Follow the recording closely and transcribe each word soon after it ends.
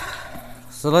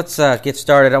So let's get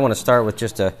started. I want to start with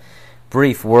just a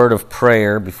brief word of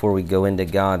prayer before we go into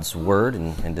God's Word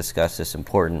and discuss this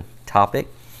important topic.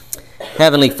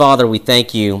 Heavenly Father, we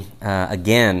thank you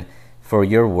again for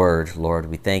your Word, Lord.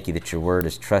 We thank you that your Word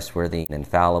is trustworthy and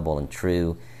infallible and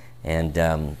true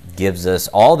and gives us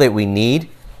all that we need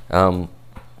for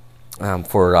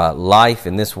life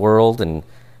in this world and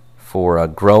for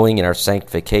growing in our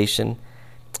sanctification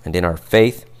and in our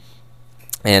faith.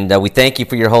 And we thank you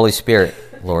for your Holy Spirit,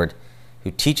 Lord, who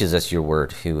teaches us your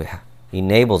word, who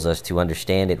enables us to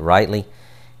understand it rightly.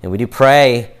 And we do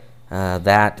pray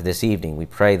that this evening. We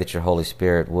pray that your Holy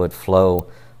Spirit would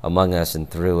flow among us and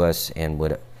through us and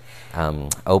would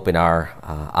open our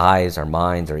eyes, our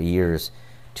minds, our ears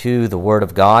to the Word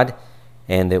of God,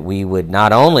 and that we would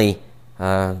not only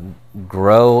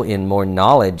grow in more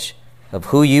knowledge of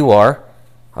who you are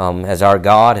as our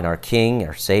God and our King,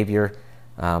 our Savior,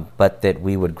 but that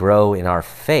we would grow in our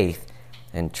faith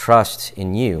and trust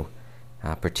in you,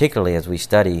 particularly as we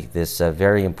study this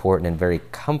very important and very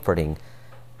comforting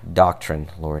doctrine,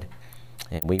 Lord.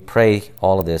 And we pray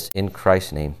all of this in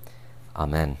Christ's name.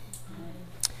 Amen.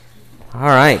 All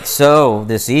right, so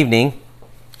this evening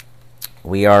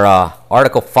we are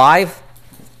Article 5,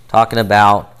 talking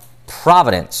about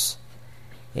providence.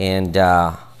 And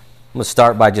I'm going to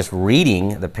start by just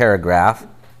reading the paragraph.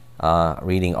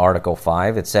 Reading Article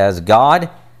 5, it says, God,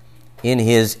 in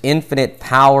his infinite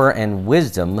power and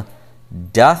wisdom,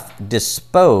 doth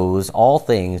dispose all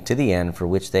things to the end for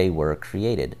which they were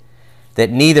created,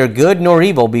 that neither good nor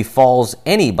evil befalls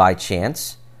any by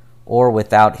chance or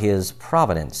without his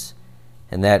providence,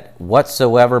 and that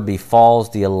whatsoever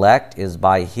befalls the elect is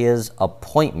by his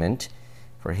appointment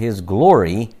for his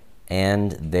glory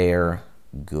and their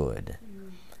good.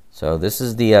 So this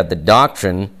is the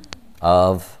doctrine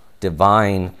of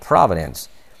divine providence,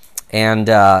 and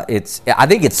I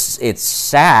think it's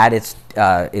sad, it's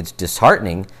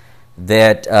disheartening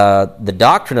that the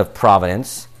doctrine of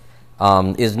providence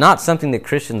is not something that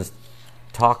Christians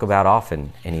talk about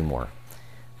often anymore.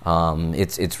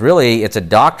 It's a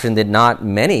doctrine that not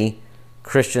many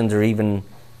Christians are even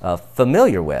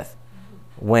familiar with.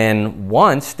 When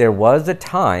once there was a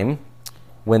time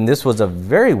when this was a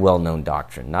very well-known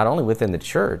doctrine, not only within the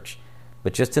church,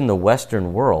 but just in the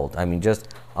Western world. I mean, just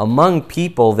among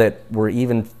people that were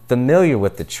even familiar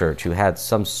with the church, who had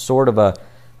some sort of a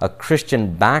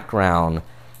Christian background,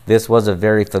 this was a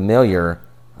very familiar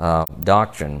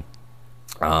doctrine.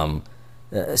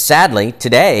 Sadly,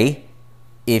 today,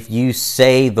 if you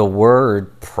say the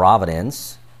word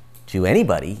providence to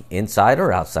anybody, inside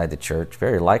or outside the church,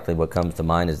 very likely what comes to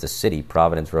mind is the city,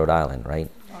 Providence, Rhode Island,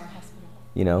 right? Or a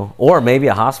hospital. Or maybe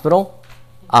a hospital.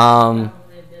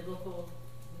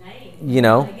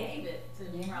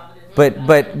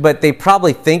 But they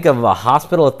probably think of a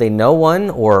hospital if they know one,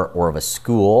 or of a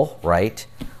school, right,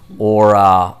 or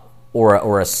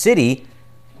a city.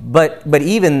 But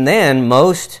even then,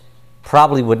 most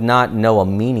probably would not know a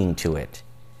meaning to it.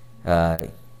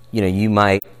 You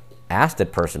might ask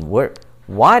that person,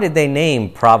 why did they name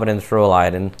Providence, Rhode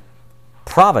Island,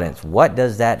 Providence? What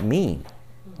does that mean?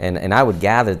 And I would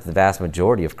gather that the vast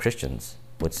majority of Christians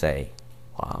would say,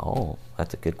 wow,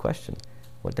 that's a good question.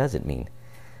 What does it mean?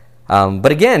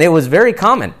 But again, it was very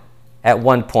common at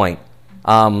one point.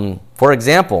 For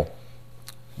example,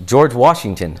 George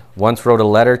Washington once wrote a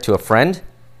letter to a friend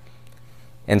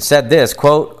and said this,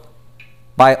 quote,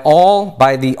 by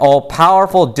the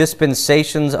all-powerful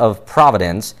dispensations of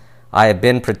providence, I have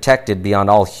been protected beyond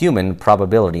all human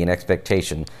probability and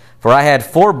expectation. For I had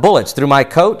 4 bullets through my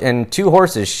coat and 2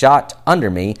 horses shot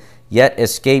under me, yet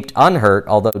escaped unhurt,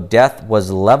 although death was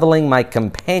leveling my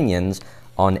companions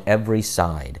on every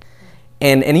side.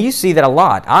 And you see that a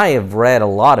lot. I have read a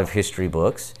lot of history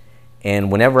books,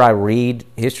 and whenever I read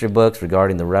history books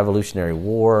regarding the Revolutionary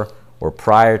War, or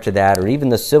prior to that, or even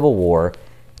the Civil War,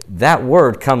 that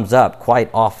word comes up quite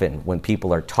often when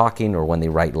people are talking or when they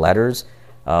write letters.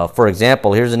 For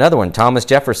example, here's another one. Thomas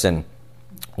Jefferson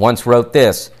once wrote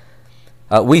this,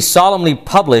 we solemnly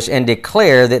publish and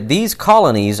declare that these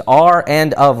colonies are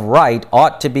and of right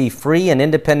ought to be free and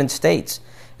independent states,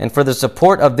 and for the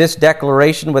support of this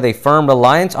declaration with a firm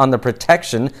reliance on the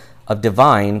protection of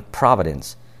divine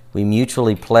providence, we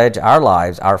mutually pledge our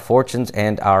lives, our fortunes,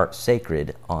 and our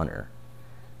sacred honor.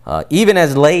 Even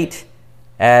as late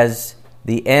as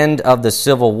the end of the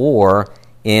Civil War,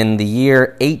 in the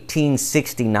year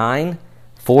 1869,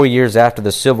 4 years after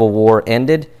the Civil War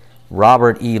ended,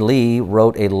 Robert E. Lee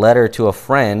wrote a letter to a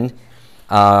friend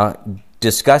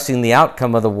discussing the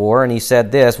outcome of the war, and he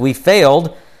said this, we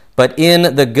failed, but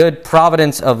in the good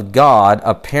providence of God,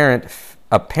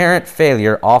 apparent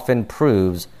failure often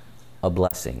proves a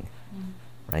blessing,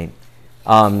 right?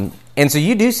 And so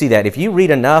you do see that. If you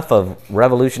read enough of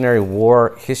Revolutionary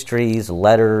War histories,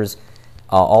 letters,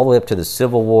 all the way up to the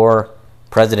Civil War,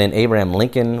 President Abraham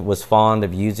Lincoln was fond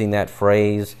of using that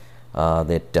phrase,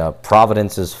 that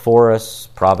Providence is for us,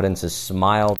 Providence has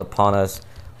smiled upon us,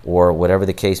 or whatever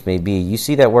the case may be. You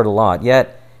see that word a lot,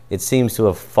 yet it seems to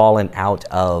have fallen out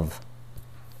of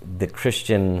the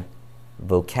Christian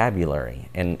vocabulary.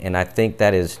 And I think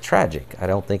that is tragic. I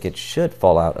don't think it should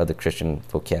fall out of the Christian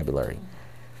vocabulary.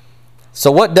 So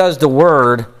what does the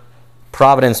word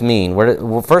providence mean?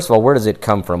 Well, first of all, where does it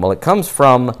come from? Well, it comes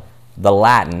from the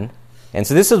Latin. And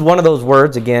so this is one of those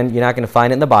words, again, you're not going to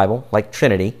find it in the Bible, like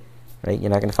Trinity, right? You're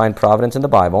not going to find providence in the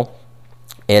Bible.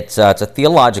 It's a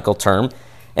theological term.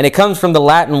 And it comes from the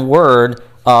Latin word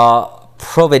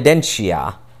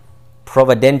providentia,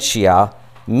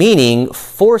 meaning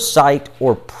foresight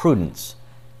or prudence.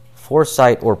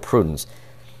 Foresight or prudence.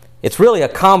 It's really a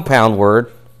compound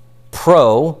word,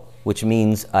 pro, which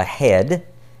means ahead,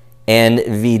 and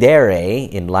videre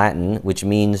in Latin, which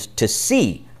means to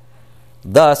see.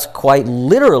 Thus, quite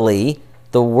literally,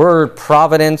 the word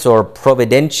providence or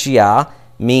providentia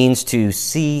means to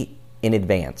see in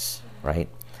advance, right?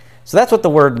 So that's what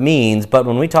the word means, but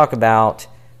when we talk about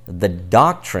the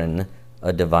doctrine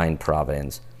of divine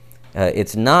providence,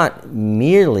 it's not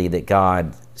merely that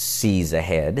God sees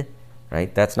ahead,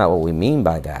 right? That's not what we mean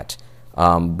by that.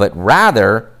 But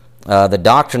rather, the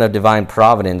doctrine of divine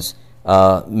providence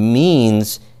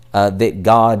means that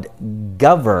God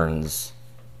governs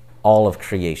all of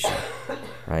creation,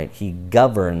 right? He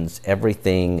governs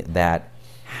everything that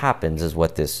happens is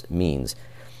what this means.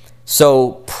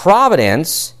 So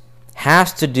providence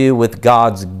has to do with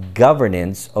God's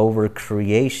governance over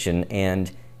creation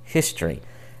and history.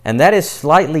 And that is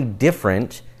slightly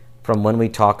different from when we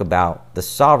talk about the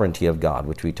sovereignty of God,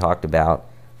 which we talked about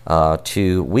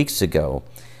 2 weeks ago.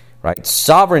 Right?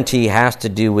 Sovereignty has to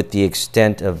do with the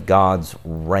extent of God's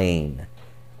reign,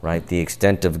 right? The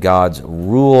extent of God's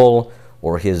rule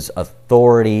or his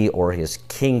authority or his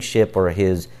kingship or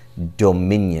his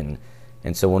dominion.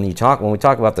 And so when we talk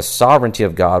about the sovereignty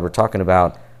of God, we're talking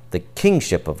about the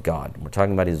kingship of God. We're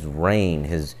talking about his reign,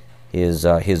 his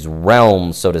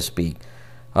realm, so to speak.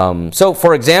 So,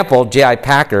 for example, J.I.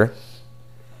 Packer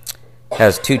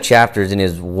has 2 chapters in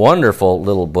his wonderful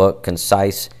little book,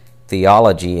 Concise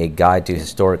Theology, A Guide to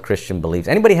Historic Christian Beliefs.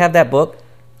 Anybody have that book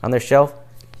on their shelf?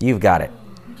 You've got it.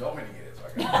 You told me to get it, so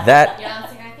I got it. Yeah, I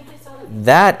was like, I think I saw that.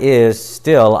 That is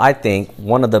still, I think,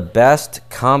 one of the best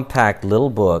compact little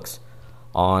books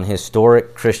on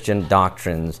historic Christian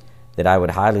doctrines that I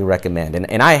would highly recommend.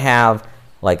 And I have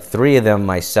like 3 of them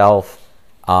myself.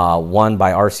 One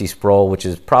by R.C. Sproul, which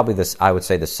is probably I would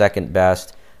say the second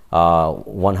best.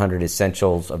 100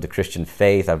 Essentials of the Christian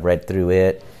Faith. I've read through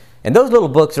it. And those little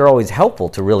books are always helpful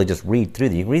to really just read through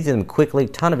them. You can read them quickly,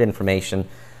 ton of information.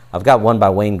 I've got one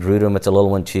by Wayne Grudem. It's a little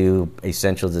one too,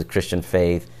 Essentials of the Christian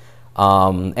Faith.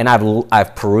 And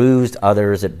I've perused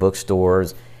others at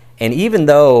bookstores. And even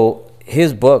though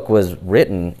his book was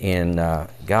written in, I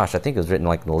think it was written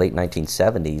like in the late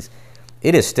 1970s,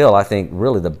 it is still, I think,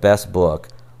 really the best book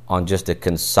on just a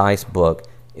concise book.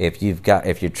 If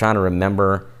you're trying to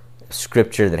remember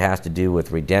scripture that has to do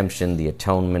with redemption, the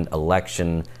atonement,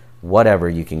 election, whatever,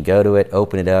 you can go to it,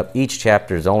 open it up. Each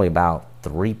chapter is only about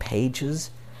 3 pages,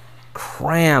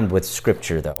 crammed with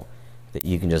scripture, though, that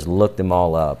you can just look them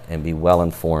all up and be well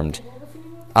informed.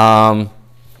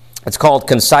 It's called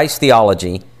Concise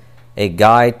Theology, A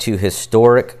Guide to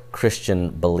Historic Christian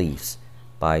Beliefs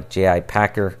by J.I.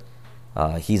 Packer.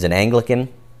 He's an Anglican,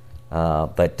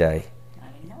 but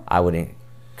I would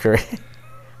encourage...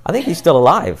 I think he's still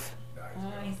alive.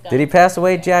 Did he pass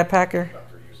away, J.I. Packer? About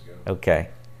 3 years ago. Okay.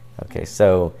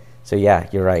 So yeah,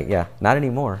 you're right. Yeah, not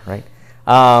anymore, right?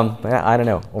 I don't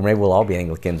know. Or maybe we'll all be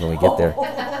Anglicans when we get there.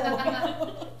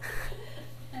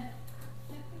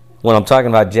 When I'm talking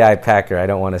about J.I. Packer, I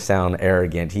don't want to sound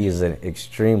arrogant. He is an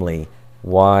extremely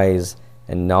wise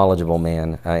and knowledgeable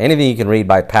man. Anything you can read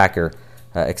by Packer,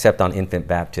 except on infant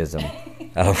baptism,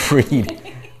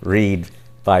 read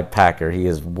by Packer. He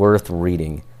is worth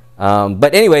reading.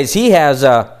 But anyways, he has,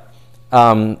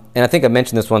 and I think I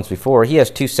mentioned this once before, he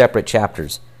has 2 separate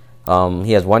chapters.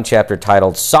 He has one chapter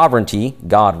titled Sovereignty,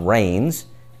 God Reigns,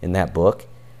 in that book.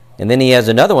 And then he has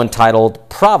another one titled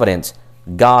Providence,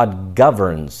 God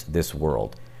Governs This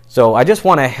World. So I just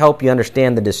want to help you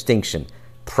understand the distinction.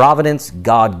 Providence,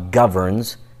 God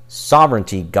governs.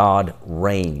 Sovereignty, God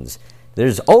reigns.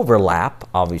 There's overlap,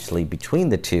 obviously, between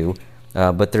the two,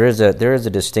 but there is a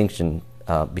distinction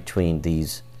between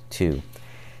these two.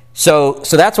 So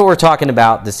that's what we're talking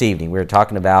about this evening. We're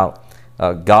talking about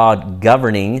God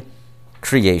governing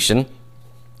creation.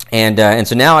 And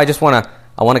so now I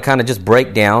want to kind of just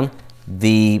break down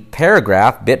the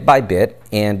paragraph bit by bit,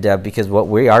 and because what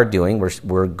we are doing,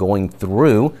 we're going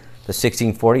through the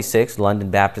 1646 London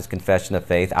Baptist Confession of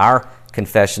Faith, our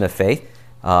confession of faith.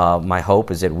 My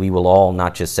hope is that we will all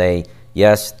not just say,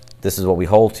 yes, this is what we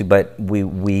hold to, but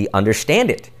we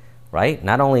understand it, right?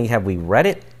 Not only have we read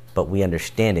it, but we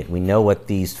understand it. We know what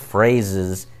these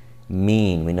phrases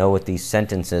mean. We know what these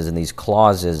sentences and these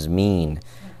clauses mean.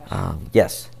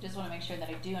 Yes? Just want to make sure that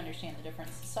I do understand the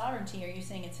difference. Sovereignty, are you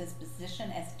saying it's his position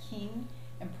as king,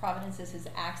 and providence is his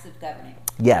acts of governing?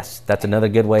 Yes, that's another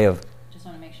good way of just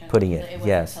want to make sure putting it.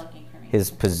 Yes, for me.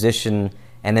 His position,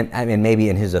 and then, I mean, maybe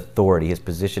in his authority, his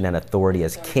position and authority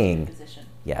as king. Position.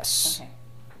 Yes.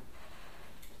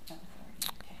 Okay.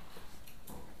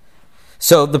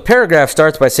 So the paragraph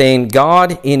starts by saying,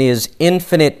 God in his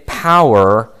infinite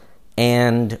power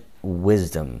and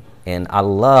wisdom. And I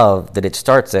love that it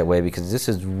starts that way, because this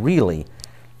is really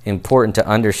important to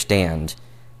understand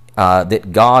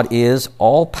that God is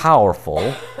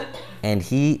all-powerful and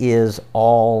he is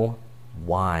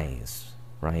all-wise,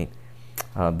 right?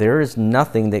 There is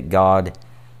nothing that God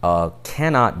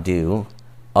cannot do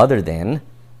other than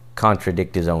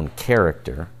contradict his own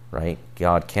character, right?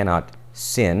 God cannot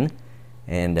sin,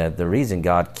 and the reason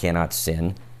God cannot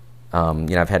sin,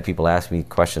 I've had people ask me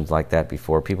questions like that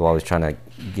before. People always trying to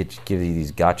give you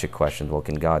these gotcha questions. Well,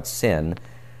 can God sin?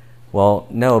 Well,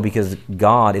 no, because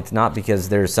God, it's not because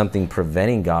there's something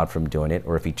preventing God from doing it,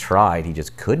 or if he tried, he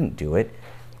just couldn't do it.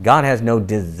 God has no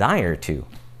desire to.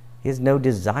 He has no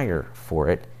desire for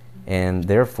it, and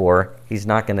therefore, he's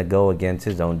not going to go against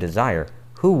his own desire.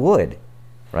 Who would,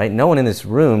 right? No one in this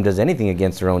room does anything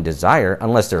against their own desire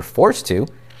unless they're forced to,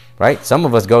 right? Some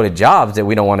of us go to jobs that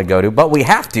we don't want to go to, but we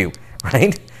have to,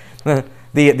 right?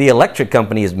 The electric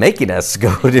company is making us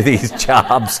go to these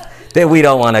jobs that we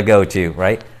don't want to go to,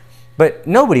 right? But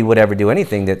nobody would ever do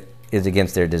anything that is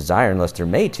against their desire unless they're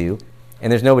made to,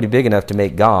 and there's nobody big enough to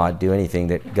make God do anything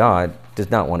that God does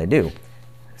not want to do.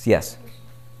 Yes?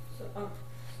 So I'm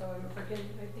forgetting,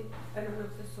 I don't know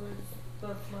if this was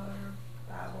the flood or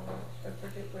Babel, I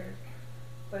forget where,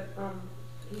 but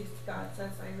God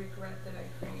says, I regret that I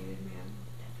created man.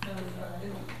 And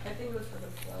I think it was for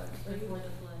the flood. Before the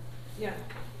flood. Yeah.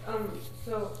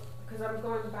 So, because I'm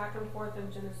going back and forth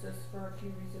in Genesis for a few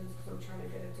reasons, because I'm trying to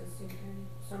get it to sink in,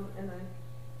 and then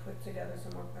put together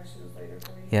some more questions later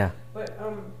for you. Yeah. But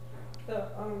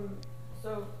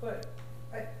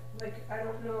I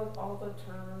don't know all the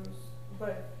terms,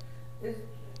 but is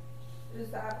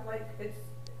that like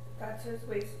that's his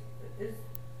way? Is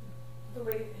the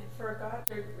way for God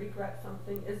to regret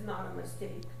something is not a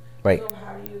mistake? Right. So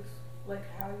how do you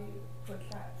put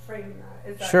that, frame that?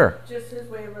 Is that Sure. just his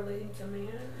way of relating to man?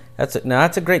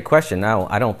 That's a great question. No,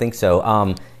 I don't think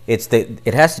so.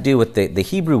 It has to do with the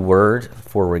Hebrew word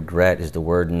for regret is the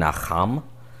word nacham,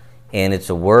 and it's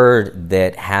a word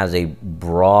that has a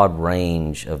broad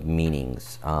range of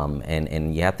meanings,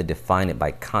 and you have to define it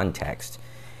by context.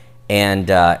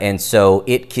 And so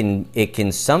it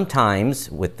can sometimes,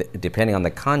 depending on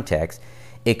the context,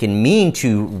 it can mean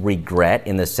to regret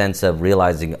in the sense of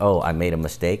realizing, oh, I made a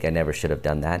mistake, I never should have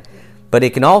done that. But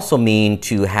it can also mean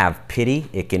to have pity.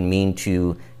 It can mean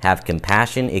to have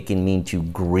compassion. It can mean to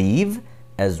grieve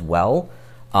as well.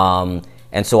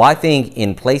 And so I think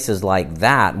in places like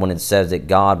that, when it says that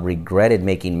God regretted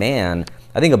making man,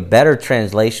 I think a better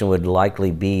translation would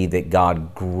likely be that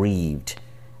God grieved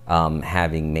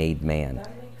having made man.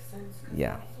 That makes sense.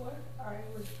 Yeah. That's what I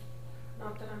was,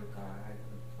 not that I'm God,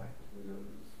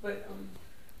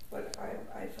 but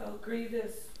I felt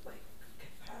grievous, like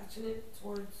compassionate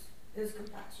towards his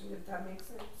compassion, if that makes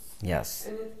sense. Yes.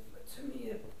 And to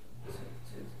me,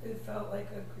 it felt like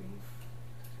a grief.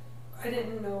 I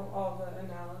didn't know all the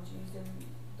analogies and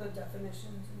the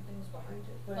definitions and things behind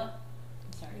it, but. Well,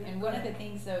 sorry. Yeah, and one of the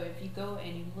things, though, if you go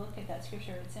and you look at that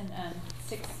scripture, it's in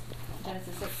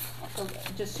Genesis 6. So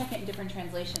just check it in different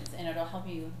translations, and it'll help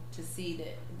you to see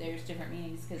that there's different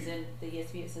meanings. Because in the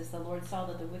ESV it says, "The Lord saw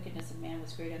that the wickedness of man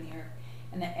was great on the earth,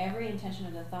 and that every intention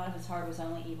of the thought of his heart was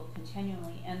only evil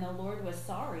continually. And the Lord was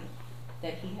sorry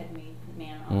that he had made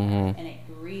man on earth, and it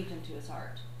grieved him to his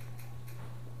heart."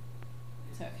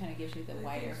 So it kind of gives you the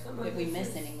wider that we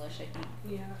miss in English, I think.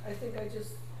 Yeah, I think I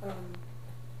just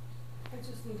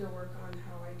need to work on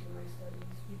how I do my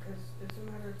studies, because it's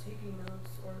a matter of taking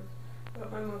notes,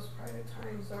 but my most private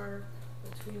times are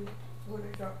between when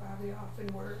I drop Abby off and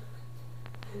work,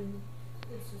 and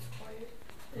it's just quiet,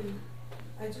 and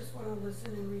I just want to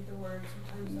listen and read the words.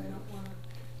 Sometimes I don't want to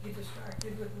be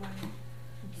distracted with my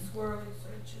squirrely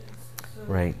searches. So,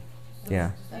 Right. So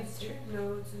Yeah. just take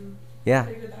notes and Yeah.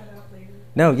 figure that out later.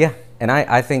 No, yeah, and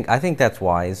I think that's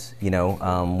wise.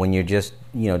 When you're just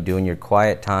doing your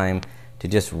quiet time to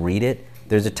just read it.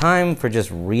 There's a time for just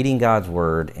reading God's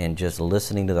word and just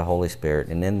listening to the Holy Spirit,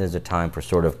 and then there's a time for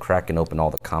sort of cracking open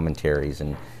all the commentaries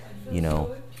and I feel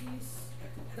so at peace,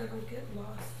 and I don't get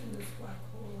lost in this black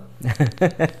hole of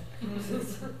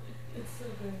it's so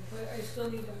good, but I still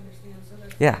need to understand. So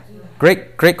that's Yeah, why I do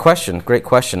that. great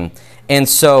question. And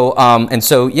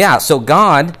so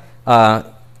God.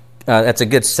 That's a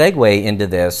good segue into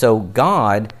this. So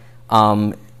God,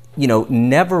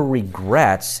 never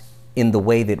regrets in the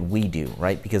way that we do,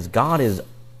 right? Because God is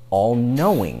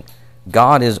all-knowing.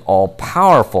 God is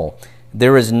all-powerful.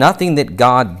 There is nothing that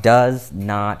God does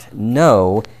not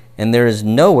know, and there is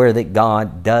nowhere that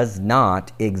God does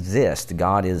not exist.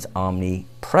 God is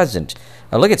omnipresent.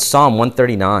 Now look at Psalm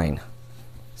 139.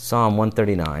 Psalm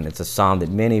 139. It's a psalm that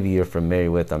many of you are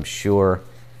familiar with, I'm sure.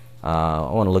 I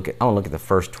want to look at the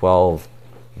first 12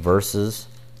 verses.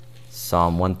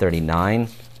 Psalm 139.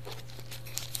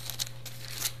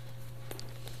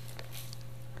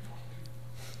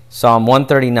 Psalm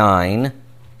 139.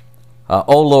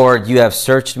 O Lord, you have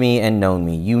searched me and known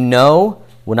me. You know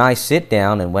when I sit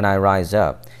down and when I rise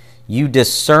up. You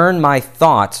discern my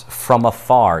thoughts from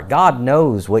afar. God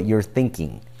knows what you're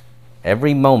thinking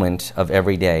every moment of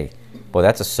every day. Boy,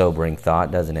 that's a sobering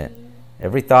thought, doesn't it?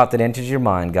 Every thought that enters your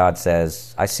mind, God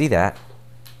says, I see that.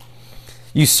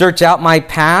 You search out my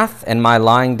path and my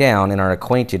lying down and are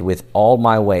acquainted with all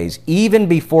my ways. Even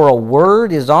before a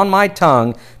word is on my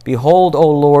tongue, behold, O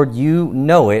Lord, you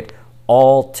know it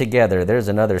altogether. There's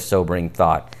another sobering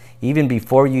thought. Even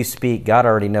before you speak, God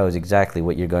already knows exactly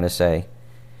what you're going to say.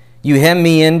 You hem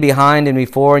me in behind and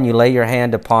before, and you lay your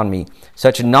hand upon me.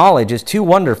 Such knowledge is too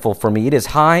wonderful for me. It is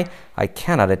high, I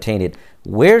cannot attain it.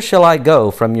 Where shall I go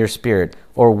from your spirit?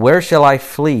 Or where shall I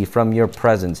flee from your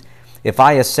presence? If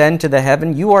I ascend to the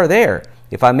heaven, you are there.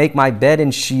 If I make my bed in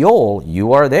Sheol,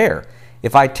 you are there.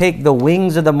 If I take the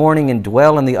wings of the morning and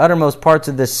dwell in the uttermost parts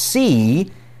of the sea,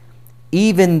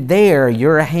 even there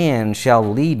your hand shall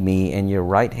lead me, and your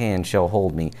right hand shall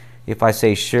hold me. If I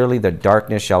say, surely the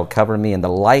darkness shall cover me, and the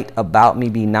light about me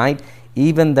be night,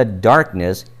 even the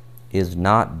darkness is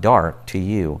not dark to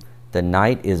you. The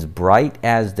night is bright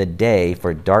as the day,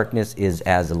 for darkness is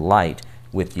as light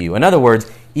with you. In other words,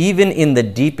 even in the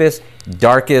deepest,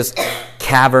 darkest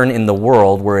cavern in the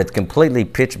world, where it's completely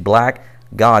pitch black,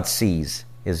 God sees,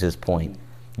 is his point.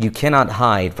 You cannot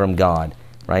hide from God,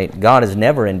 right? God is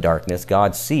never in darkness.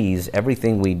 God sees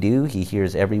everything we do. He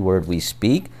hears every word we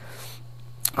speak.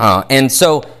 And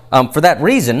so, for that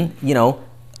reason,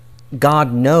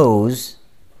 God knows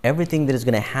everything that is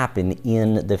going to happen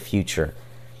in the future.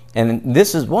 And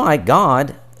this is why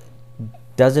God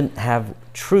doesn't have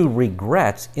true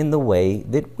regrets in the way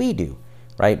that we do,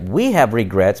 right? We have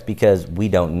regrets because we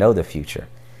don't know the future,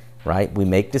 right? We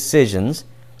make decisions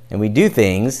and we do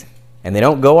things and they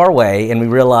don't go our way and we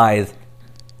realize,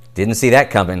 didn't see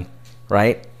that coming,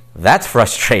 right? That's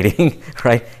frustrating,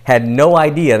 right? Had no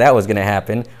idea that was going to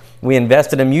happen. We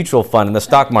invested in a mutual fund and the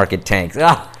stock market tanks,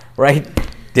 right?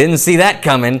 Didn't see that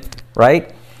coming,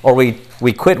 right? Or we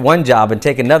quit one job and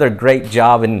take another great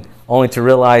job and only to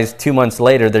realize 2 months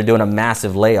later they're doing a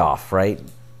massive layoff, right?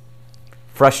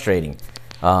 Frustrating.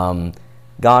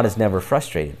 God is never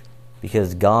frustrated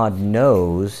because God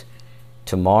knows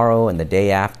tomorrow and the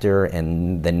day after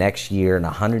and the next year and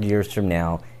 100 years from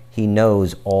now, he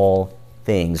knows all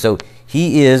things. So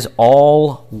he is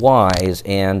all wise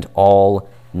and all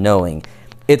knowing.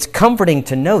 It's comforting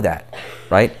to know that,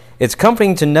 right? It's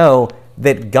comforting to know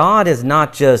that God is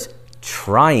not just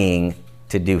trying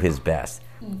to do his best.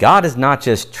 God is not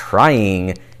just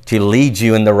trying to lead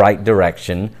you in the right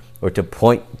direction or to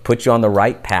put you on the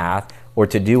right path or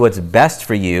to do what's best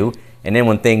for you. And then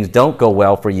when things don't go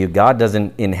well for you, God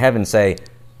doesn't in heaven say,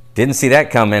 didn't see that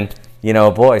coming.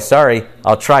 Boy, sorry,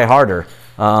 I'll try harder.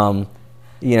 So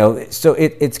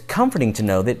it's comforting to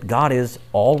know that God is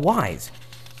all wise.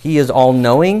 He is all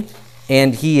knowing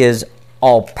and he is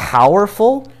all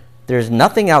powerful. There's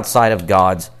nothing outside of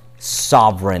God's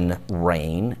sovereign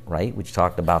reign, right? We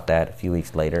talked about that a few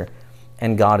weeks later.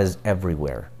 And God is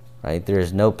everywhere, right? There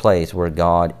is no place where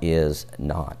God is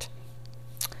not.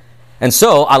 And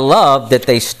so I love that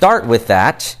they start with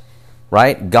that,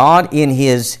 right? God in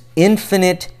his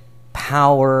infinite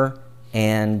power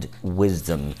and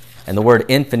wisdom. And the word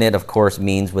infinite, of course,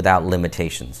 means without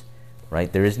limitations,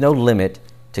 right? There is no limit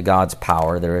to God's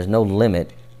power. There is no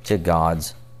limit to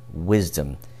God's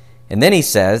wisdom. And then they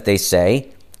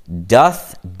say,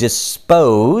 doth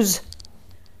dispose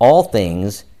all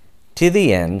things to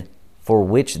the end for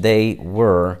which they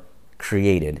were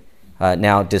created.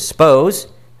 Now, dispose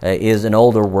is an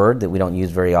older word that we don't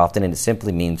use very often, and it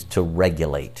simply means to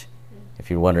regulate. If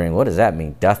you're wondering, what does that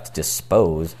mean? Doth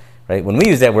dispose, right? When we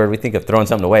use that word, we think of throwing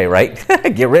something away, right?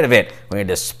 Get rid of it. We're going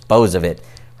to dispose of it,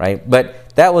 right?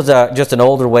 But that was just an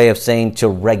older way of saying to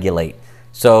regulate.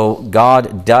 So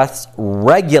God doth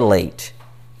regulate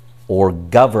or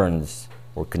governs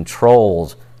or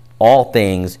controls all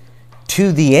things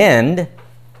to the end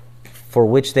for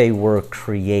which they were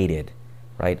created,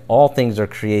 right? All things are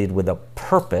created with a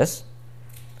purpose.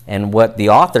 And what the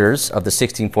authors of the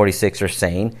 1646 are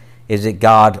saying is that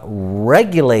God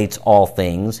regulates all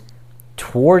things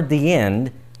toward the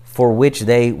end for which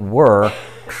they were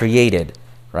created,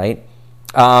 right?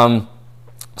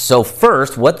 So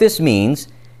first, what this means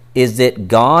is that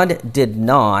God did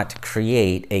not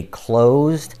create a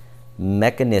closed,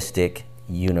 mechanistic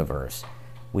universe.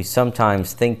 We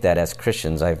sometimes think that as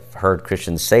Christians. I've heard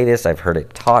Christians say this. I've heard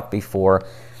it taught before.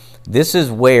 This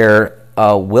is where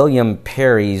William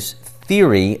Perry's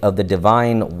theory of the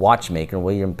divine watchmaker,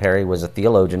 William Perry was a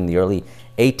theologian in the early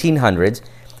 1800s,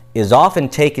 is often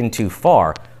taken too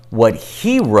far. What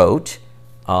he wrote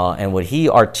and what he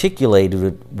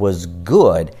articulated was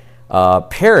good.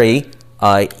 Perry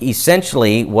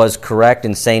essentially was correct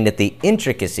in saying that the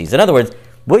intricacies, in other words,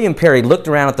 William Perry looked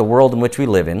around at the world in which we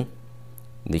live in,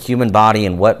 the human body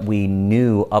and what we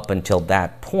knew up until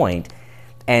that point,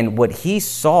 and what he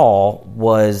saw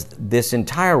was this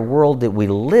entire world that we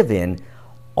live in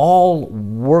all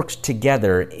works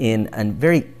together in a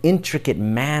very intricate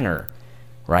manner,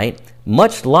 right?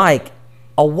 Much like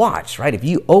a watch, right? If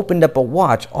you opened up a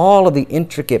watch, all of the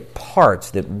intricate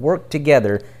parts that work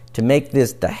together to make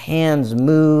the hands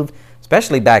move,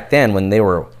 especially back then when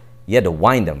you had to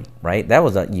wind them, right? That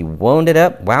was you wound it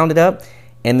up,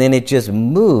 and then it just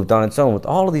moved on its own with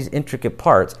all of these intricate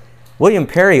parts. William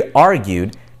Perry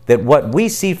argued that what we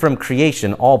see from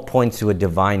creation all points to a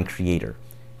divine creator,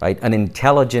 right? An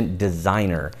intelligent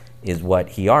designer is what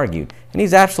he argued. And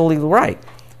he's absolutely right.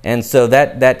 And so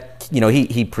that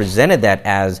he presented that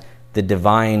as the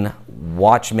divine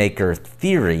watchmaker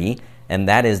theory, and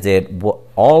that is that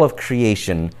all of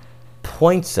creation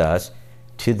points us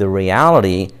to the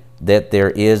reality that there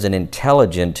is an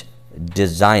intelligent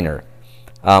designer.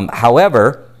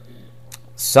 However,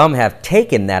 some have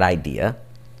taken that idea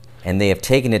and they have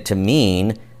taken it to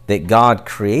mean that God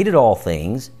created all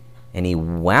things and he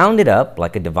wound it up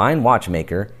like a divine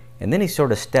watchmaker, and then he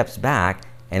sort of steps back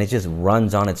and it just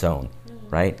runs on its own,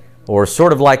 right? Or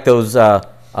sort of like those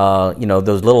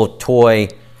those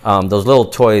little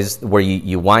toys where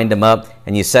you wind them up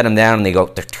and you set them down and they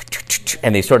go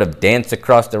and they sort of dance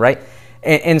across the right.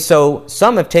 And so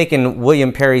some have taken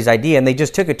William Perry's idea and they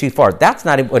just took it too far. That's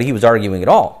not what he was arguing at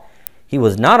all. He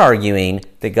was not arguing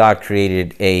that God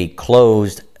created a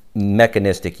closed,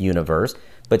 mechanistic universe,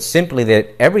 but simply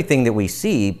that everything that we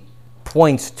see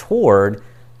points toward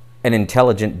an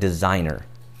intelligent designer,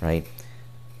 right?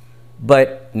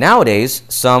 But nowadays,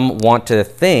 some want to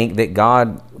think that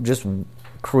God just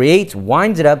creates,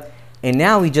 winds it up, and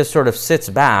now he just sort of sits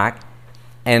back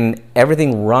and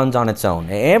everything runs on its own.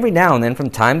 Every now and then, from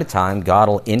time to time, God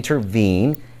will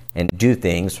intervene and do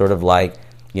things sort of like,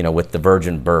 with the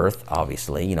virgin birth,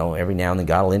 obviously. Every now and then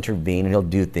God will intervene and he'll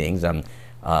do things.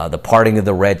 The parting of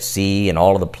the Red Sea and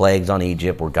all of the plagues on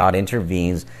Egypt where God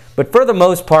intervenes. But for the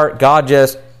most part, God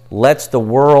just lets the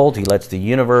world, he lets the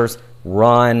universe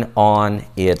run on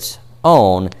its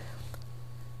own.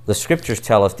 The scriptures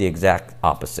tell us the exact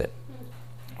opposite,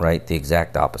 right? The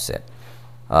exact opposite.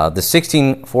 The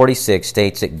 1646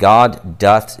 states that God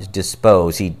doth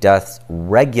dispose, he doth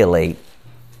regulate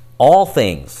all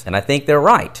things, and I think they're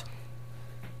right.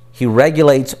 He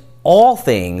regulates all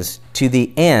things to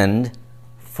the end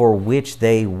for which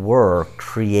they were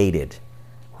created.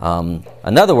 In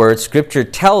other words, Scripture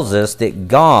tells us that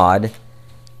God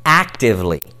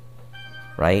actively,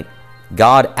 right?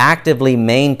 God actively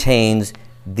maintains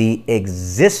the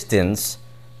existence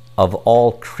of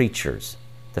all creatures.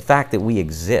 The fact that we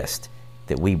exist,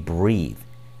 that we breathe,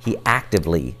 he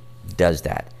actively does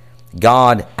that.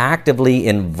 God actively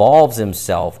involves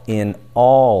himself in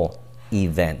all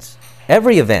events.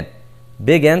 Every event,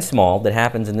 big and small, that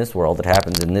happens in this world, that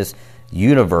happens in this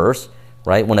universe,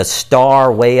 right? When a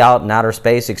star way out in outer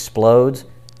space explodes,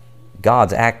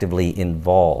 God's actively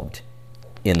involved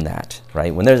in that,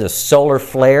 right? When there's a solar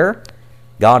flare,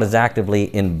 God is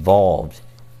actively involved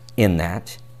in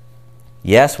that.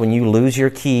 Yes, when you lose your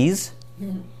keys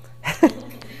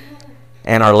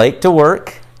and are late to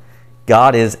work,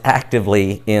 God is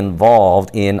actively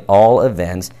involved in all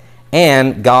events,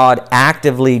 and God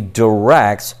actively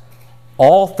directs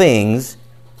all things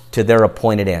to their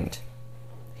appointed end,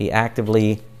 He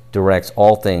actively directs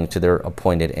all things to their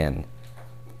appointed end.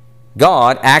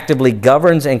 God actively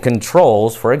governs and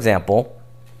controls, for example,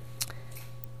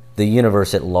 the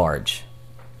universe at large.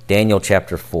 Daniel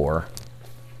chapter 4.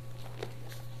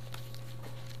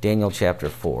 Daniel chapter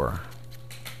 4.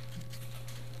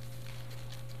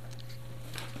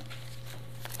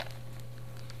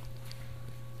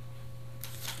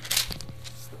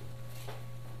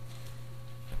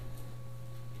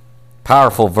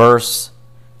 Powerful verse.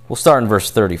 We'll start in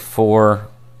verse 34.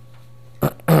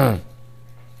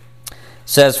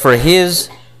 Says, for his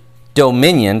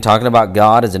dominion, talking about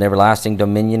God as an everlasting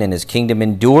dominion, and his kingdom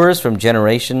endures from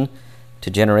generation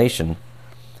to generation.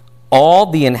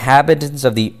 All the inhabitants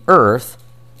of the earth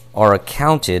are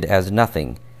accounted as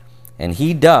nothing, and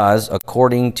he does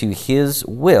according to his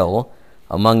will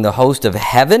among the host of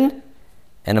heaven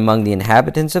and among the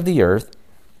inhabitants of the earth,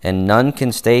 and none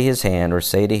can stay his hand or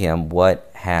say to him, what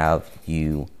have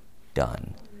you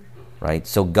done? Right?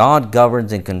 So God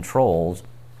governs and controls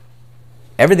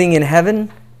everything in heaven,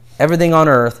 everything on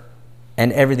earth,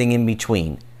 and everything in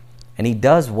between. And he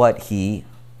does what he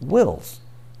wills,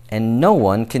 and no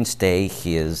one can stay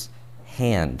his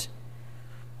hand.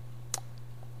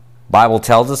 Bible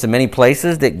tells us in many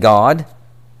places that God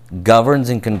governs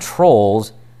and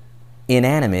controls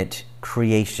inanimate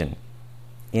creation.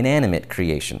 Inanimate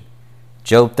creation.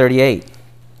 Job 38.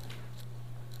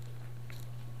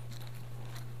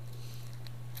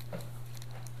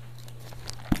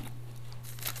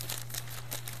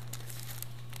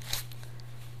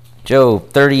 Job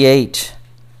 38,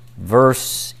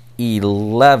 verse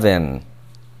 11.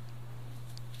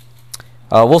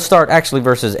 We'll start actually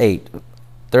verses 8.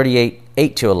 38,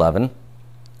 8 to 11.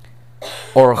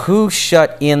 Or who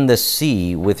shut in the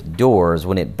sea with doors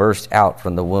when it burst out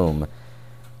from the womb?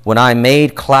 When I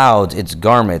made clouds its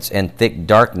garments and thick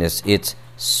darkness its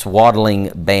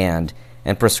swaddling band,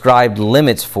 and prescribed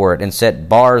limits for it, and set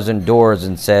bars and doors,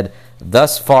 and said,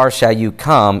 thus far shall you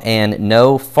come, and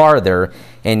no farther,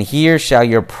 and here shall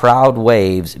your proud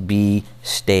waves be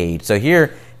stayed. So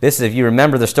here, this is, if you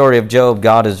remember the story of Job,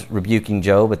 God is rebuking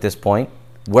Job at this point.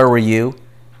 Where were you?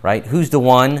 Right? Who's the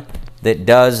one that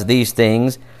does these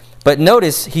things? But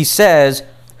notice he says,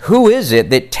 who is it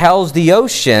that tells the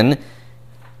ocean,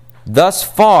 thus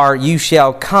far you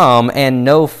shall come and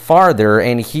no farther,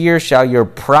 and here shall your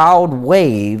proud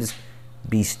waves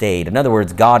be stayed. In other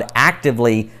words, God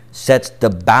actively sets the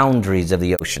boundaries of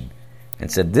the ocean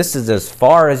and said, this is as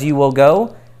far as you will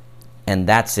go, and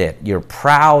that's it. Your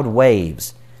proud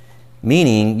waves.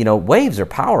 Meaning, waves are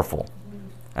powerful.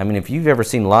 I mean, if you've ever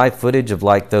seen live footage of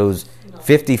like those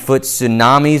 50-foot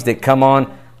tsunamis that come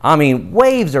on, I mean,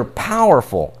 waves are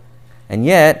powerful. And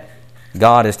yet,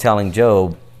 God is telling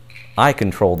Job, I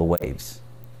control the waves.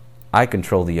 I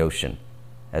control the ocean.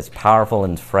 As powerful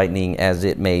and frightening as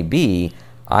it may be,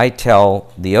 I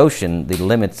tell the ocean the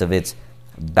limits of its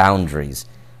boundaries.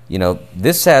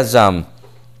 This has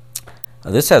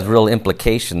real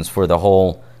implications for the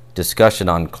whole discussion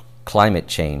on climate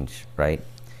change, right?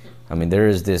 I mean, there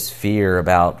is this fear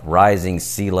about rising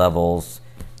sea levels,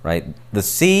 right? The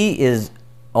sea is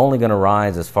only going to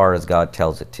rise as far as God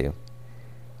tells it to,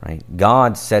 right?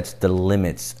 God sets the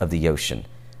limits of the ocean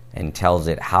and tells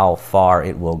it how far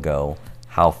it will go,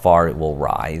 how far it will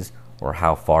rise, or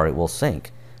how far it will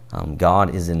sink.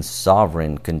 God is in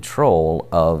sovereign control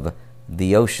of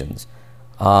the oceans.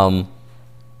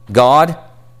 God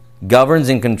governs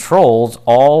and controls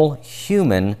all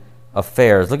human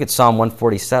affairs. Look at Psalm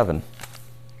 147.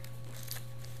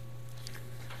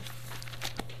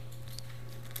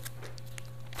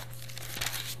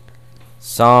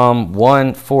 Psalm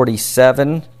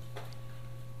 147,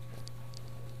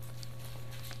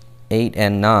 8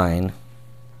 and 9.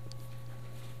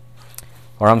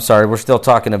 Or I'm sorry, we're still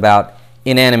talking about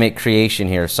inanimate creation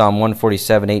here. Psalm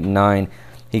 147, 8 and 9.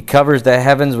 He covers the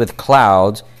heavens with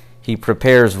clouds. He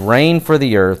prepares rain for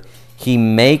the earth. He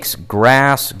makes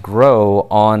grass grow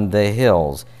on the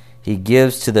hills. He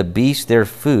gives to the beasts their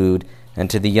food, and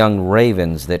to the young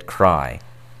ravens that cry.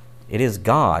 It is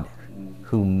God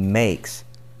who makes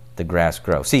the grass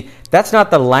grow. See, that's not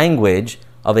the language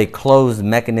of a closed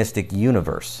mechanistic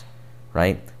universe,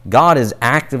 right? God is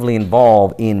actively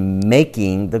involved in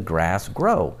making the grass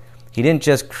grow. He didn't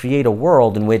just create a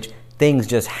world in which things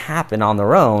just happen on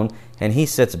their own, and he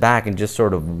sits back and just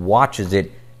sort of watches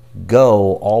it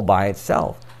go all by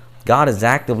itself. God is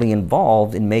actively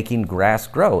involved in making grass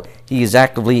grow. He is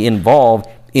actively involved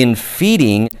in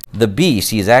feeding the beasts.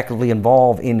 He is actively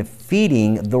involved in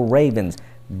feeding the ravens.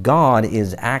 God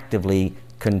is actively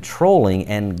controlling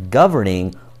and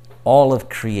governing all of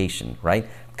creation, right?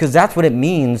 Because that's what it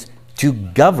means to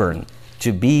govern.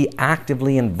 to be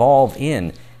actively involved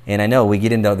in. And I know we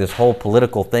get into this whole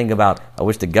political thing about, I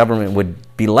wish the government would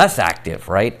be less active,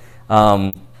 right?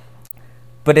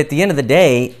 But at the end of the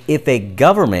day, if a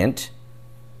government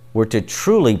were to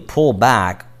truly pull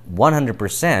back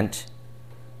 100%,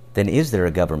 then is there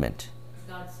a government?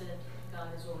 God said God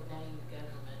has ordained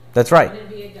government. That's right. It would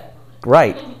be a government.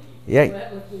 Right. Yeah.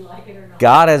 Whether we like it or not.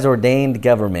 God has ordained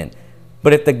government.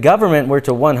 But if the government were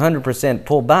to 100%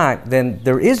 pull back, then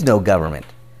there is no government,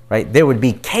 right? There would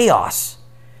be chaos,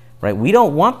 right? We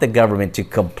don't want the government to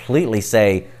completely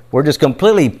say, we're just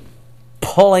completely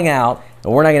pulling out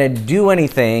and we're not going to do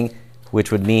anything,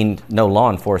 which would mean no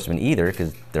law enforcement either,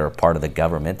 because they're a part of the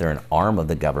government. They're an arm of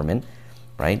the government,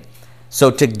 right? So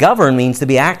to govern means to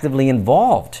be actively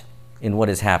involved in what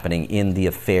is happening in the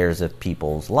affairs of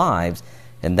people's lives.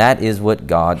 And that is what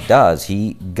God does.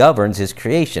 He governs his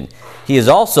creation. He is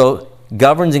also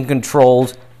governs and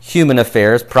controls human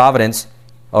affairs. Providence,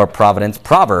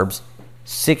 Proverbs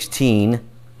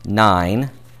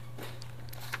 16:9.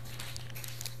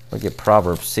 Look at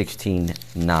Proverbs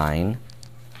 16:9.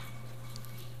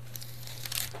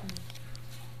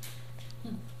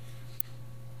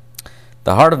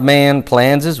 The heart of man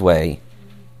plans his way,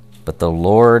 but the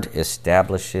Lord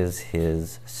establishes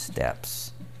his steps.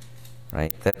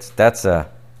 Right? That's a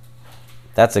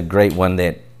great one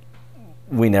that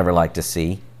we never like to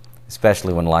see,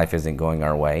 especially when life isn't going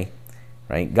our way.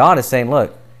 Right? God is saying,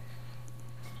 look,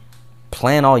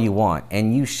 plan all you want,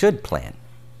 and you should plan.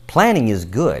 Planning is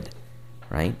good,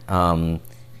 right?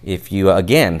 If you,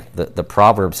 again, the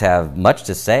Proverbs have much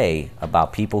to say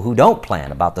about people who don't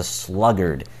plan, about the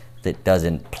sluggard that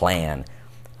doesn't plan.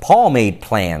 Paul made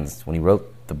plans when he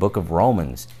wrote the book of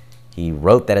Romans. He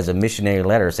wrote that as a missionary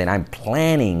letter saying, I'm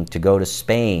planning to go to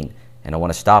Spain and I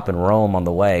want to stop in Rome on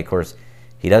the way. Of course,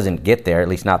 he doesn't get there, at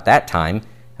least not that time.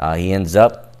 He ends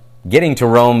up getting to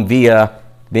Rome via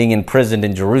being imprisoned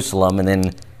in Jerusalem and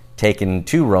then taken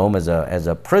to Rome as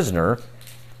a prisoner.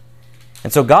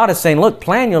 And so God is saying, look,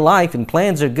 plan your life, and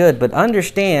plans are good, but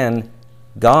understand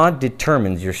God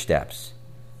determines your steps.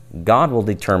 God will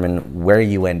determine where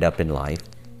you end up in life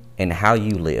and how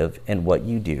you live and what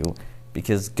you do,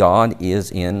 because God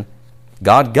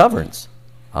governs.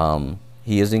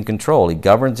 He is in control. He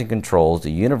governs and controls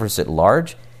the universe at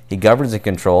large. He governs and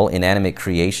controls inanimate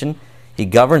creation. He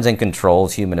governs and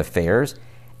controls human affairs.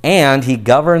 And he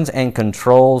governs and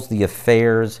controls the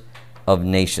affairs of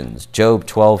nations. Job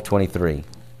 12:23.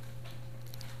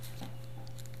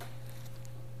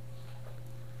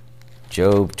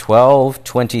 Job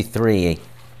 12:23.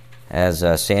 As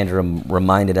Sandra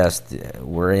reminded us,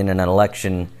 we're in an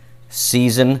election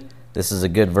season. This is a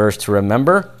good verse to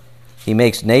remember. He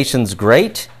makes nations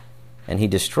great, and he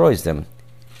destroys them.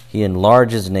 He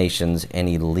enlarges nations, and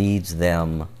he leads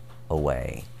them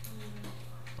away.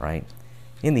 Right?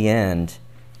 In the end,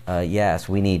 yes,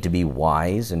 we need to be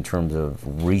wise in terms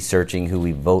of researching who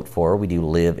we vote for. We do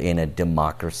live in a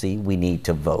democracy. We need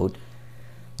to vote.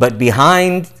 But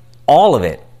behind all of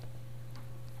it,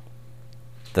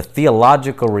 the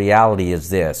theological reality is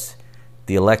this: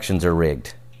 the elections are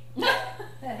rigged.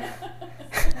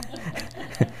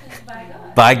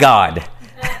 By God.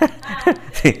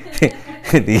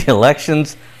 The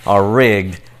elections are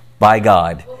rigged by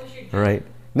God. What was your Job? Right?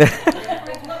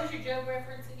 What was your Job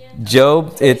reference again?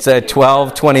 Job, it's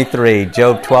 12:23.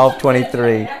 Job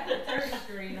 12:23.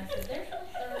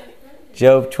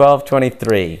 Job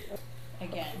 12:23.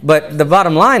 Again. But the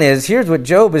bottom line is, here's what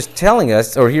Job is telling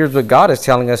us, or here's what God is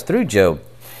telling us through Job.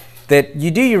 That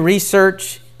you do your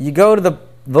research, you go to the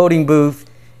voting booth,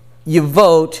 you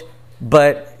vote,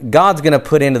 but God's going to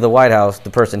put into the White House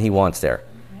the person he wants there.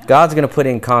 God's going to put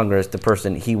in Congress the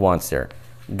person he wants there.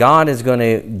 God is going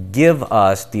to give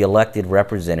us the elected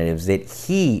representatives that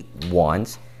he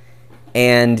wants.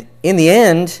 And in the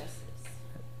end,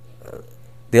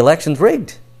 the election's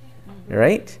rigged.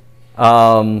 Right?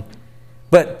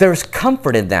 But there's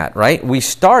comfort in that, right? We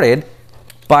started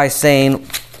by saying,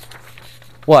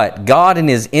 what? God in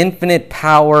his infinite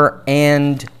power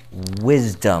and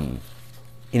wisdom.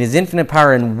 In his infinite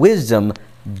power and wisdom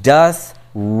doth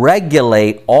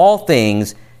regulate all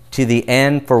things to the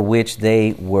end for which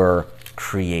they were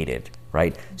created,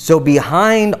 right? So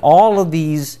behind all of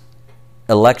these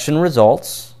election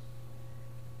results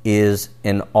is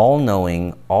an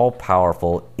all-knowing,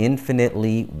 all-powerful,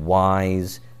 infinitely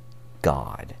wise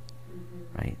God,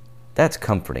 right? That's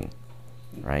comforting,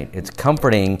 right? It's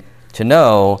comforting to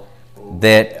know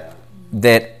that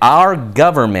our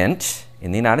government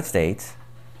in the United States,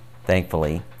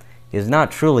 thankfully, is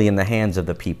not truly in the hands of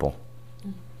the people,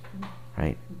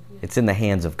 right? It's in the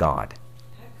hands of God.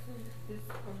 Texas is,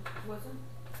 wasn't,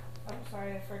 I'm sorry.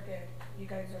 forget, you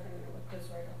guys are going to know this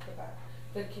right off the bat.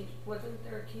 The king, wasn't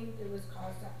there a king that was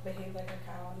caused to behave like a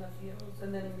cow in the fields,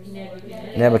 and then he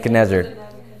restored Nebuchadnezzar.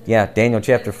 Yeah, Daniel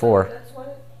chapter 4. That's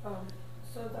what,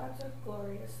 so that's a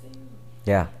glorious thing.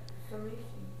 Yeah. It's amazing.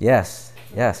 Yes,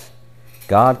 yes.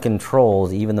 God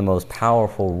controls even the most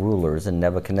powerful rulers, and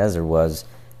Nebuchadnezzar was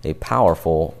a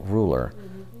powerful ruler,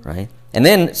 right? And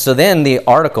then, so then the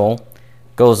article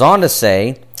goes on to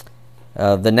say,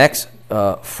 the next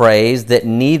phrase, that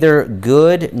neither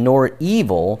good nor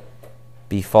evil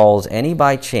befalls any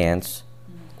by chance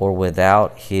or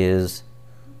without his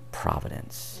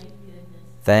providence.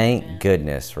 Thank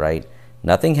goodness, right?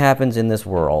 Nothing happens in this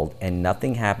world, and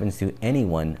nothing happens to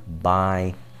anyone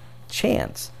by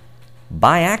chance.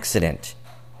 By accident,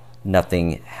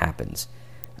 nothing happens.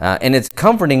 And it's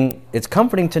comforting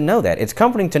to know that. It's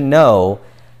comforting to know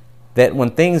that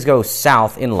when things go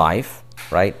south in life,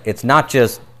 right, it's not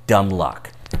just dumb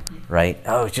luck, right?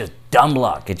 Oh, it's just dumb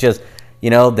luck. It just,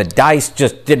 the dice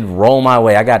just didn't roll my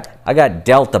way. I got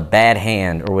dealt a bad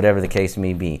hand, or whatever the case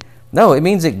may be. No, it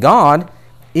means that God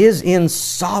is in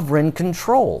sovereign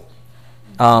control.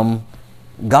 God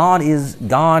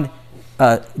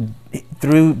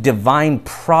through divine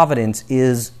providence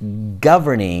is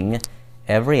governing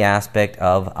every aspect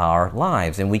of our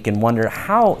lives. And we can wonder,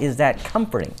 how is that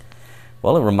comforting?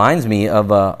 Well, it reminds me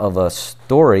of a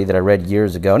story that I read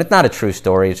years ago. And it's not a true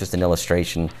story, it's just an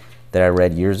illustration that I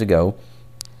read years ago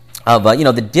of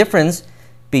the difference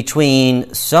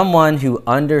between someone who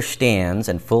understands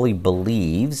and fully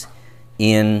believes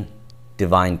in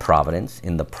divine providence,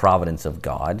 in the providence of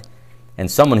God, and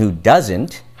someone who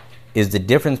doesn't, is the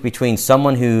difference between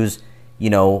someone who's,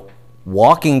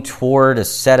 walking toward a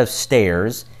set of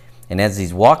stairs, and as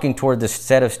he's walking toward the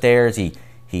set of stairs,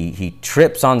 he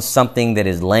trips on something that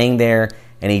is laying there,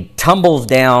 and he tumbles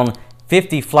down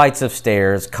 50 flights of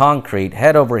stairs, concrete,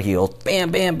 head over heels, bam,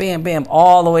 bam, bam, bam,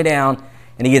 all the way down,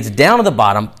 and he gets down to the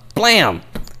bottom, blam,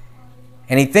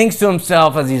 and he thinks to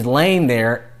himself as he's laying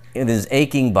there in his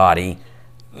aching body,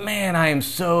 man, I am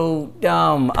so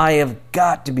dumb. I have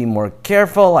got to be more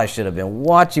careful. I should have been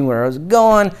watching where I was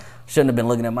going. Shouldn't have been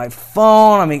looking at my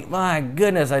phone. I mean, my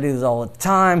goodness, I do this all the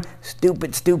time.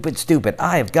 Stupid, stupid, stupid.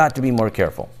 I have got to be more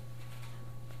careful.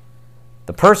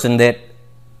 The person that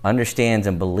understands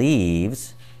and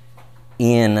believes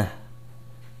in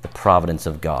the providence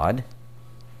of God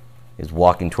is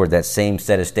walking toward that same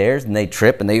set of stairs, and they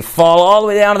trip and they fall all the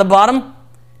way down to the bottom.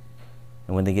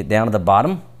 And when they get down to the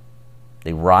bottom,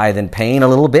 they writhe in pain a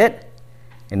little bit,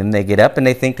 and then they get up and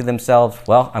they think to themselves,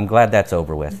 well, I'm glad that's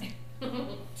over with.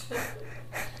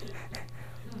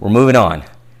 We're moving on.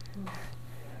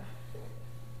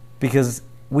 Because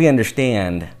we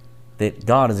understand that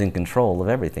God is in control of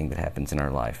everything that happens in our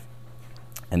life.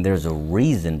 And there's a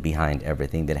reason behind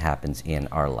everything that happens in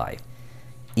our life.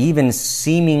 Even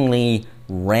seemingly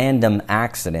random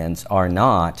accidents are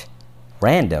not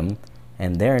random,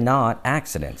 and they're not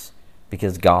accidents,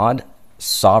 because God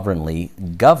sovereignly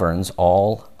governs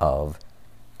all of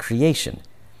creation.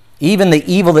 Even the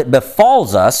evil that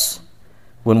befalls us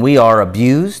when we are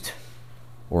abused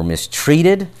or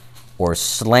mistreated or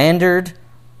slandered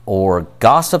or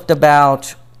gossiped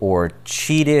about or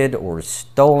cheated or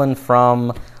stolen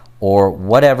from, or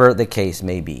whatever the case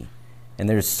may be. And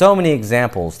there's so many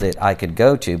examples that I could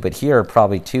go to, but here are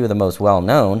probably two of the most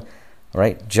well-known,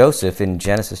 right? Joseph in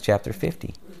Genesis chapter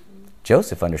 50.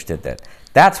 Joseph understood that.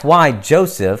 That's why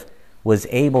Joseph was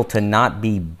able to not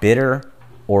be bitter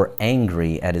or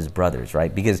angry at his brothers,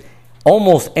 right? Because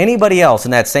almost anybody else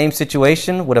in that same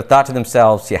situation would have thought to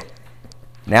themselves, yeah,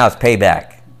 now it's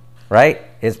payback, right?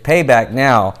 It's payback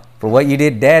now. For what you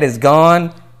did, Dad is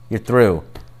gone, you're through.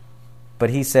 But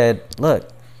he said, look,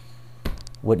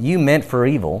 what you meant for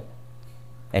evil,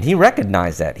 and he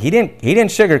recognized that. He didn't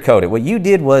sugarcoat it. What you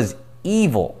did was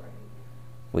evil.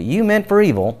 What you meant for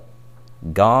evil,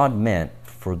 God meant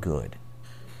for good,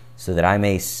 so that I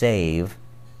may save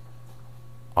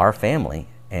our family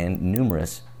and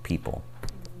numerous people.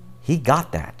 He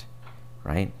got that,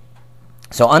 right?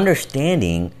 So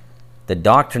understanding the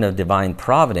doctrine of divine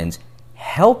providence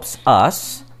helps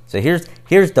us. So here's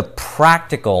the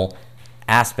practical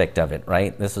aspect of it,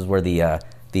 right? This is where the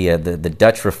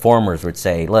Dutch reformers would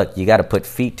say, look, you got to put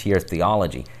feet to your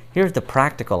theology. Here's the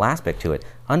practical aspect to it.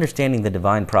 Understanding the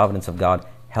divine providence of God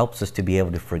helps us to be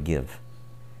able to forgive.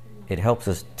 It helps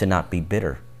us to not be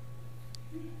bitter,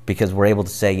 because we're able to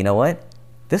say, you know what?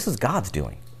 This is God's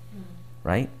doing,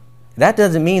 right? That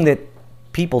doesn't mean that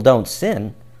people don't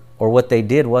sin or what they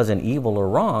did wasn't evil or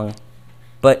wrong,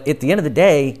 but at the end of the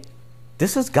day,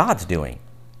 this is God's doing.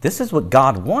 This is what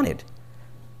God wanted.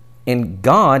 And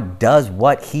God does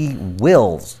what he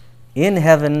wills in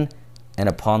heaven and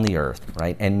upon the earth,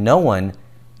 right? And no one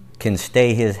can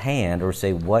stay his hand or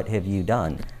say, what have you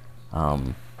done?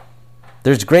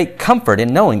 There's great comfort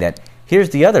in knowing that. Here's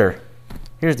the other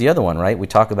one, right? We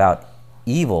talk about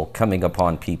evil coming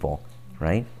upon people,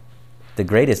 right? The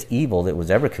greatest evil that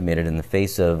was ever committed in the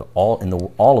face of all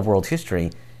of world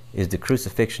history is the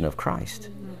crucifixion of Christ.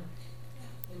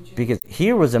 Because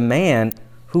here was a man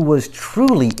who was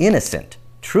truly innocent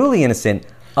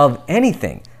of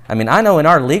anything. I mean, I know in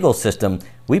our legal system,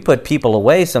 we put people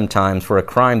away sometimes for a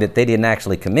crime that they didn't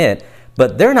actually commit,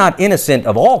 but they're not innocent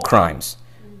of all crimes,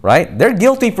 right? They're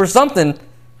guilty for something.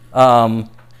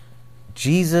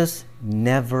 Jesus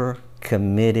never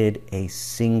committed a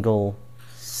single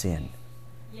sin.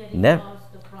 Yet he Never.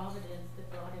 lost the providence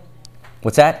that brought him there.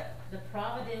 What's that? The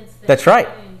providence that That's brought right.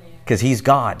 him there. Because he's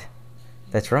God.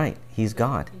 That's right. He's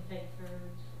God. He paid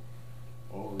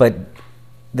for- But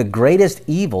the greatest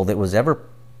evil that was ever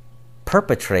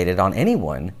perpetrated on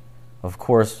anyone, of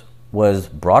course, was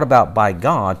brought about by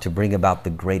God to bring about the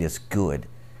greatest good,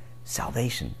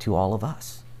 salvation to all of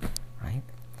us, right?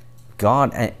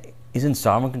 God is in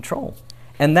sovereign control.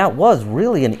 And that was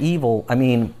really an evil. I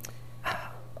mean,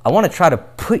 I want to try to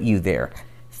put you there.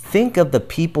 Think of the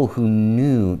people who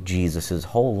knew Jesus his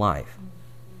whole life.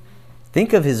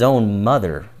 Think of his own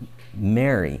mother,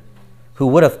 Mary, who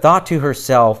would have thought to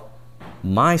herself,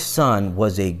 my son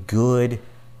was a good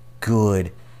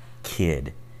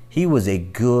kid. He was a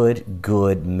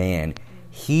good man.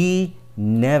 He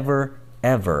never,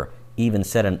 ever even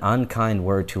said an unkind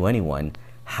word to anyone.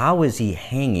 How is he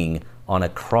hanging on a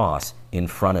cross in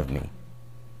front of me?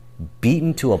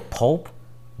 Beaten to a pulp?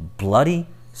 Bloody?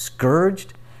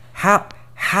 Scourged?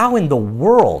 How in the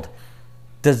world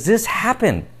does this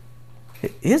happen?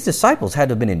 His disciples had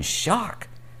to have been in shock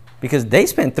because they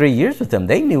spent 3 years with him.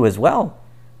 They knew as well.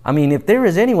 I mean, if there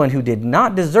is anyone who did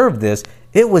not deserve this,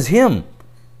 it was him.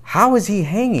 How is he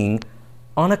hanging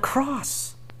on a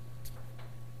cross?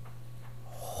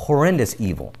 Horrendous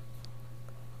evil.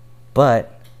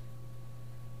 But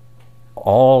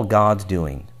all God's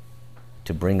doing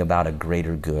to bring about a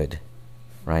greater good,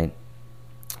 right?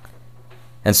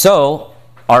 And so,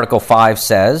 Article 5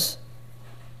 says,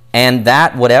 and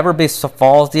that whatever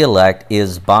befalls the elect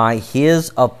is by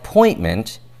his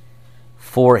appointment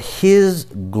for his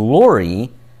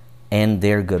glory and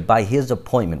their good. By his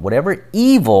appointment. Whatever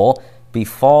evil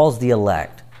befalls the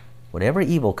elect, whatever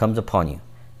evil comes upon you,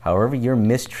 however you're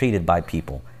mistreated by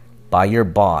people, by your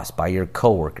boss, by your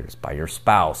coworkers, by your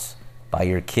spouse, by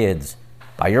your kids,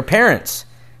 by your parents,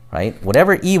 right?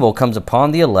 Whatever evil comes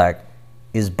upon the elect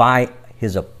is by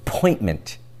his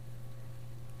appointment.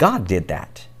 God did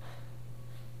that.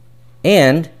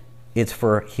 And it's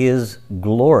for his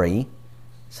glory.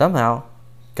 Somehow,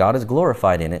 God is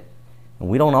glorified in it. And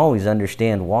we don't always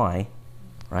understand why,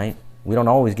 right? We don't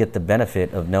always get the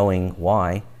benefit of knowing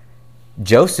why.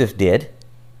 Joseph did,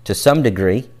 to some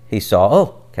degree. He saw,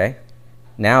 oh, okay,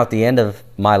 now at the end of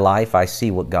my life, I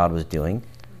see what God was doing.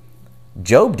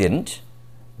 Job didn't.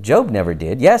 Job never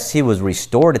did. Yes, he was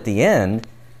restored at the end,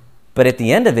 but at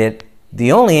the end of it,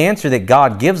 the only answer that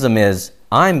God gives him is,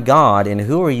 I'm God, and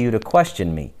who are you to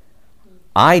question me?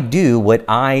 I do what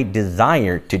I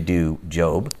desire to do,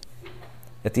 Job.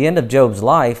 At the end of Job's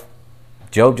life,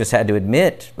 Job just had to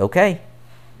admit, okay,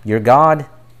 you're God,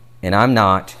 and I'm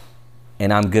not,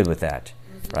 and I'm good with that,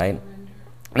 right?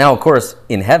 Now, of course,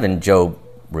 in heaven, Job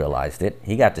realized it.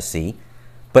 He got to see.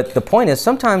 But the point is,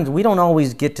 sometimes we don't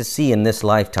always get to see in this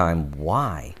lifetime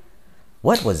why.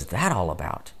 What was that all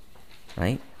about,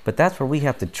 right? But that's where we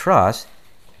have to trust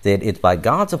that it's by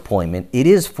God's appointment, it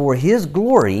is for his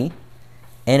glory,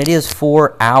 and it is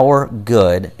for our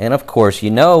good. And of course,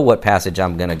 you know what passage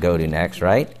I'm going to go to next,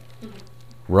 right?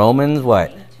 Romans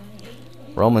what?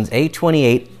 Romans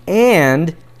 8:28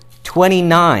 and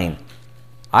 29.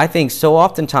 I think so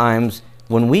oftentimes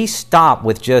when we stop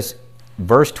with just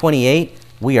verse 28,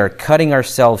 we are cutting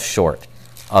ourselves short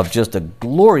of just a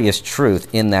glorious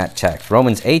truth in that text.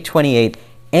 Romans 8:28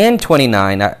 and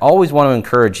 29. I always want to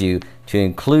encourage you to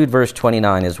include verse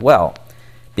 29 as well,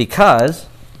 because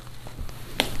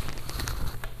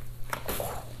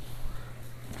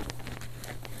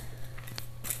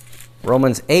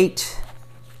Romans 8,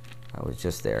 I was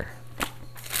just there.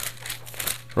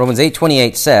 Romans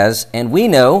 8:28 says, and we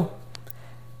know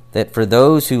that for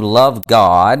those who love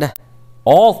God,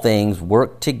 all things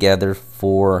work together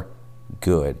for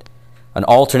good. An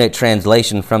alternate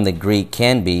translation from the Greek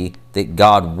can be that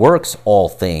God works all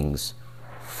things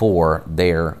for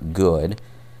their good,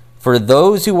 for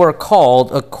those who are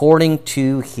called according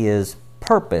to his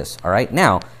purpose. All right,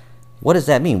 now, what does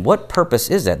that mean? What purpose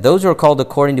is that? Those who are called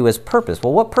according to his purpose.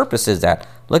 Well, what purpose is that?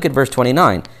 Look at verse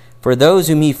 29. For those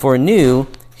whom he foreknew,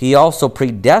 he also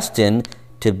predestined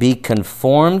to be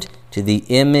conformed to the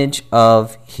image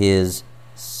of his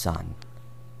Son.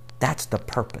 That's the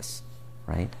purpose,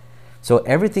 right? So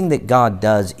everything that God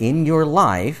does in your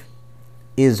life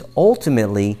is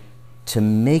ultimately to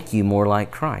make you more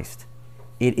like Christ.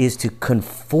 It is to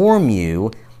conform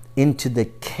you into the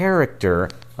character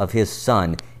of his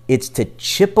Son. It's to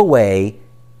chip away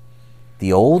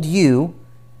the old you,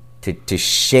 to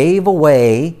shave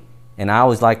away, and I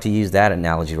always like to use that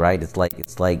analogy, right?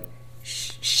 It's like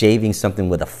shaving something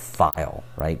with a file,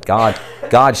 right?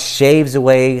 God shaves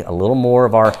away a little more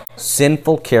of our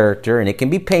sinful character, and it can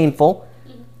be painful,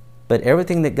 but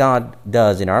everything that God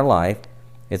does in our life,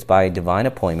 it's by divine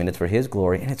appointment, it's for his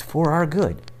glory, and it's for our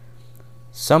good.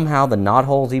 Somehow the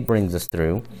knotholes he brings us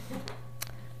through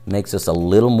makes us a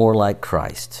little more like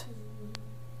Christ.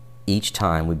 Each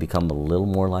time we become a little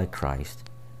more like Christ.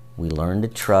 We learn to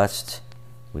trust.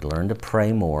 We learn to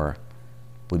pray more.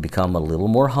 We become a little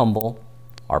more humble.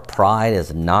 Our pride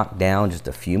is knocked down just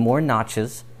a few more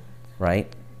notches,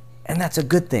 right? And that's a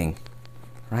good thing,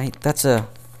 right? That's a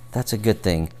good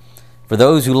thing. For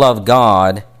those who love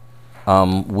God,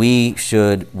 we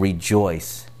should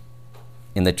rejoice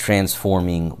in the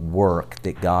transforming work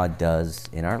that God does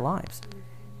in our lives.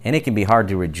 And it can be hard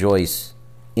to rejoice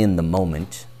in the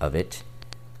moment of it,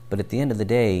 but at the end of the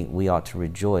day, we ought to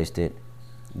rejoice that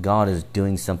God is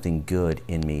doing something good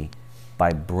in me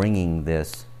by bringing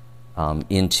this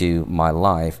into my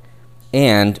life.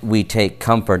 And we take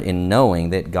comfort in knowing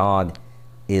that God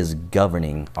is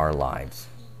governing our lives,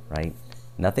 right?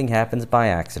 Nothing happens by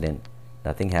accident.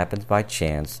 Nothing happens by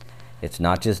chance. It's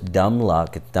not just dumb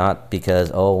luck. It's not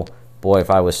because, oh, boy, if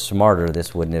I was smarter,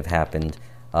 this wouldn't have happened.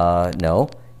 No,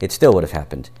 it still would have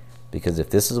happened. Because if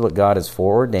this is what God has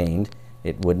foreordained,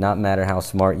 it would not matter how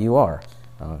smart you are.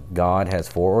 God has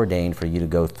foreordained for you to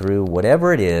go through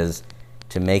whatever it is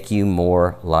to make you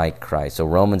more like Christ. So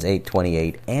Romans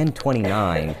 8:28 and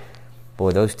 29,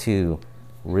 boy, those two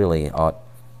really ought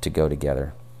to go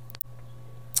together.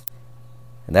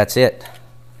 And that's it.